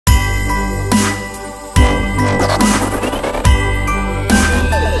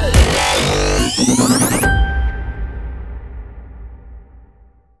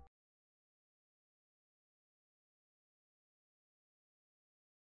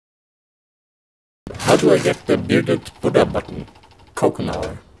do I get the bearded Buddha button?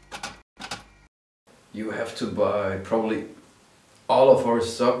 Coconut. You have to buy probably all of our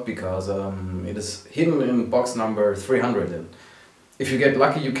stock because it is hidden in box number 300, and if you get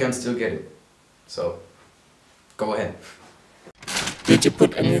lucky you can still get it. So, go ahead. Did you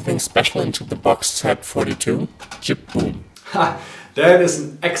put anything special into the box set 42? Chip boom. Ha! That is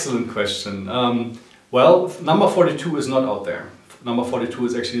an excellent question. Well, number 42 is not out there. Number 42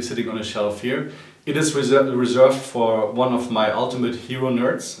 is actually sitting on a shelf here. It is reserved for one of my ultimate hero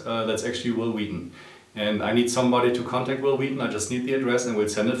nerds, that's actually Will Wheaton. And I need somebody to contact Will Wheaton. I just need the address and we'll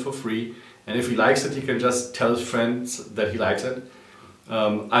send it for free. And if he likes it, he can just tell his friends that he likes it.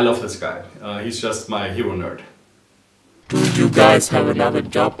 I love this guy. He's just my hero nerd. Do you guys have another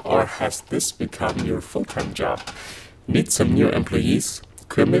job, or has this become your full-time job? Need some new employees?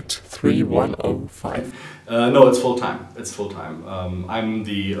 Kermit 3105. No, it's full-time. It's full-time. I'm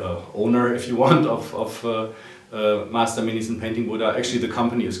the owner, if you want, of Master Minis and Painting Buddha. Actually, the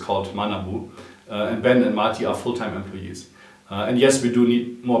company is called Manabu. And Ben and Marty are full-time employees. And yes, we do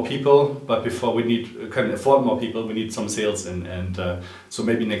need more people, but before we can afford more people, we need some sales in. And so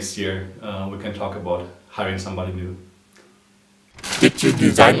maybe next year we can talk about hiring somebody new. Did you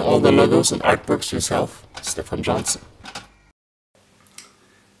design all the logos and artworks yourself? Stefan Johnson.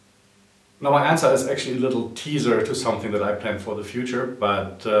 Now my answer is actually a little teaser to something that I plan for the future,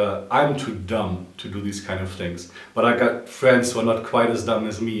 but I'm too dumb to do these kind of things. But I got friends who are not quite as dumb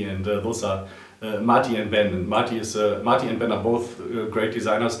as me, and those are Marty and Ben. And Marty and Ben are both great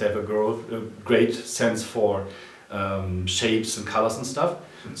designers. They have a great sense for shapes and colors and stuff.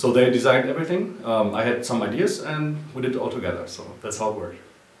 So they designed everything. I had some ideas and we did it all together. So that's how it worked.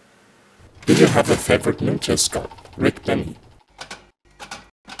 Do you have a favorite ninja sculpt? Rick Denny.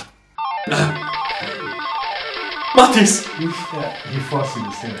 Marty's! Yeah, he forced you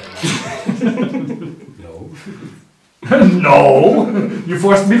to say that. No. No! You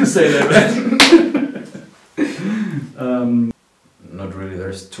forced me to say that. Not really,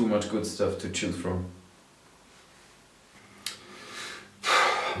 there's too much good stuff to choose from.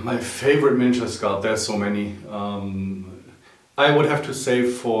 My favorite miniature sculpt, there's so many. I would have to say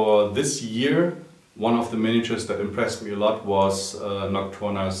for this year, one of the miniatures that impressed me a lot was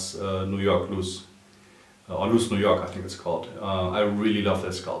Nocturna's New York Loose. Or Loose New York, I think it's called. I really love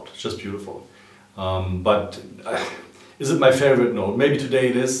that sculpt, it's just beautiful. But is it my favorite? No, maybe today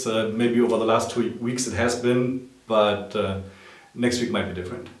it is, maybe over the last 2 weeks it has been, but next week might be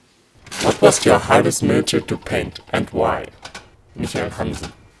different. What was your hardest miniature to paint and why? Michael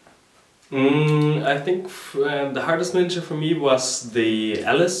Hansen. I think the hardest miniature for me was the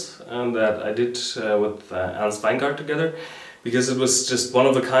Alice that I did with Ernst Weingart together, because it was just one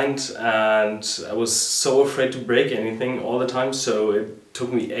of a kind and I was so afraid to break anything all the time, so it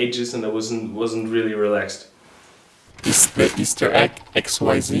took me ages and I wasn't really relaxed. Is the Easter egg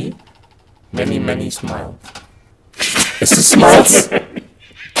XYZ? Many, many smiles. Is it smiles?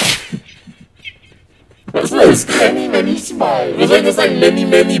 Was this? Many, many smiles. Was like this like many,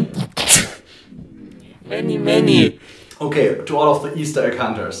 many... Many. Okay, to all of the Easter egg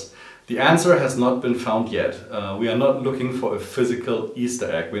hunters. The answer has not been found yet. We are not looking for a physical Easter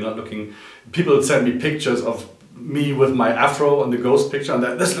egg. We're not looking... People send me pictures of me with my afro and the ghost picture and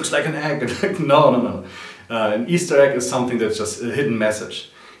that this looks like an egg. And like, no. An Easter egg is something that's just a hidden message.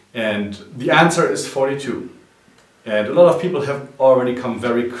 And the answer is 42. And a lot of people have already come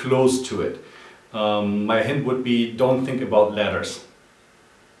very close to it. My hint would be, don't think about letters.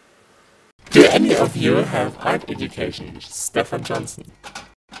 Do any of you have art education? Stefan Johnson.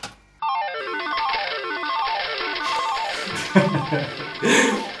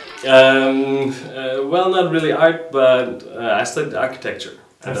 Well, not really art, but I studied architecture.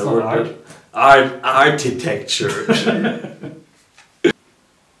 That's not art? Architecture.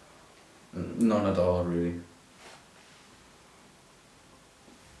 None at all, really.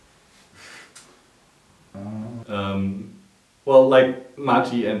 Well, like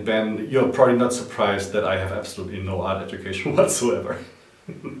Marty and Ben, you're probably not surprised that I have absolutely no art education whatsoever.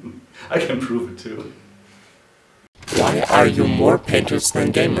 I can prove it too. Why are you more painters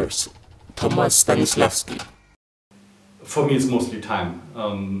than gamers? Thomas Stanislavski. For me, it's mostly time.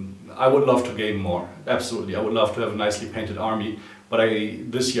 I would love to game more, absolutely. I would love to have a nicely painted army, but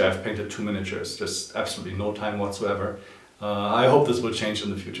this year I've painted 2 miniatures, just absolutely no time whatsoever. I hope this will change in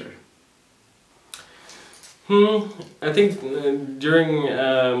the future. I think during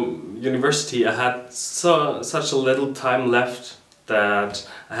university I had such a little time left that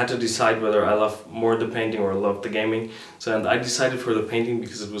I had to decide whether I love more the painting or love the gaming. So and I decided for the painting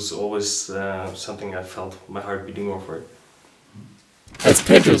because it was always something I felt my heart beating more for it. As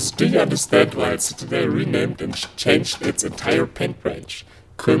painters, do you understand why it's today renamed and changed its entire paint range?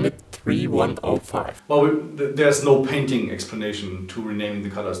 Kermit 3105. Well, there's no painting explanation to renaming the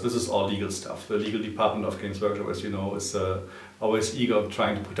colors. This is all legal stuff. The legal department of Games Workshop, as you know, is always eager of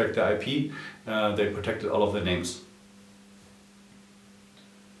trying to protect their IP. They protected all of their names.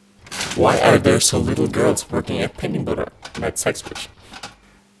 Why are there so little girls working at Painting Builder? Matt Sexfish.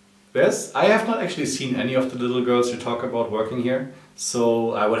 I have not actually seen any of the little girls you talk about working here,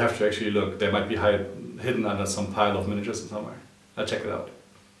 so I would have to actually look. They might be hidden under some pile of miniatures somewhere. I'll check it out.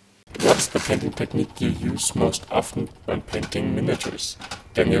 What's the painting technique you use most often when painting miniatures?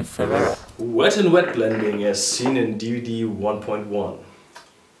 Daniel Ferrara. Wet and wet blending as seen in DVD 1.1.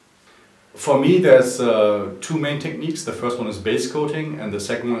 For me, there's two main techniques. The first one is base coating, and the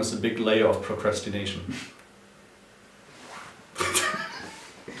second one is a big layer of procrastination.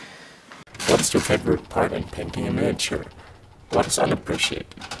 What's your favorite part in painting a miniature? What is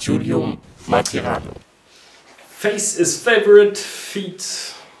unappreciated? Giulio Matirano. Face is favorite,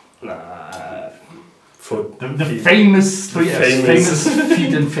 feet... Nah... Foot. The feet. famous three Fs. Famous. Famous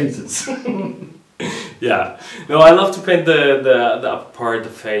feet and faces. Yeah. No, I love to paint the upper part, the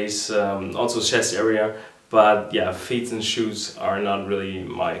face, also chest area. But yeah, feet and shoes are not really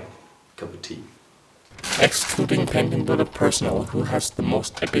my cup of tea. Excluding Painting Builder personnel, who has the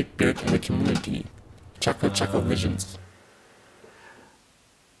most epic beard in the community? Chaco Visions.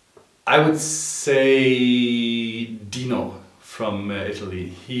 I would say Dino from Italy.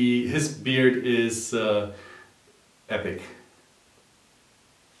 His beard is epic.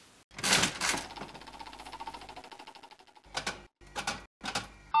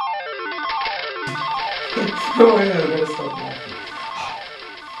 Oh yeah, that's not laughing.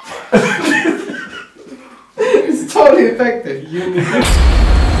 It's totally effective.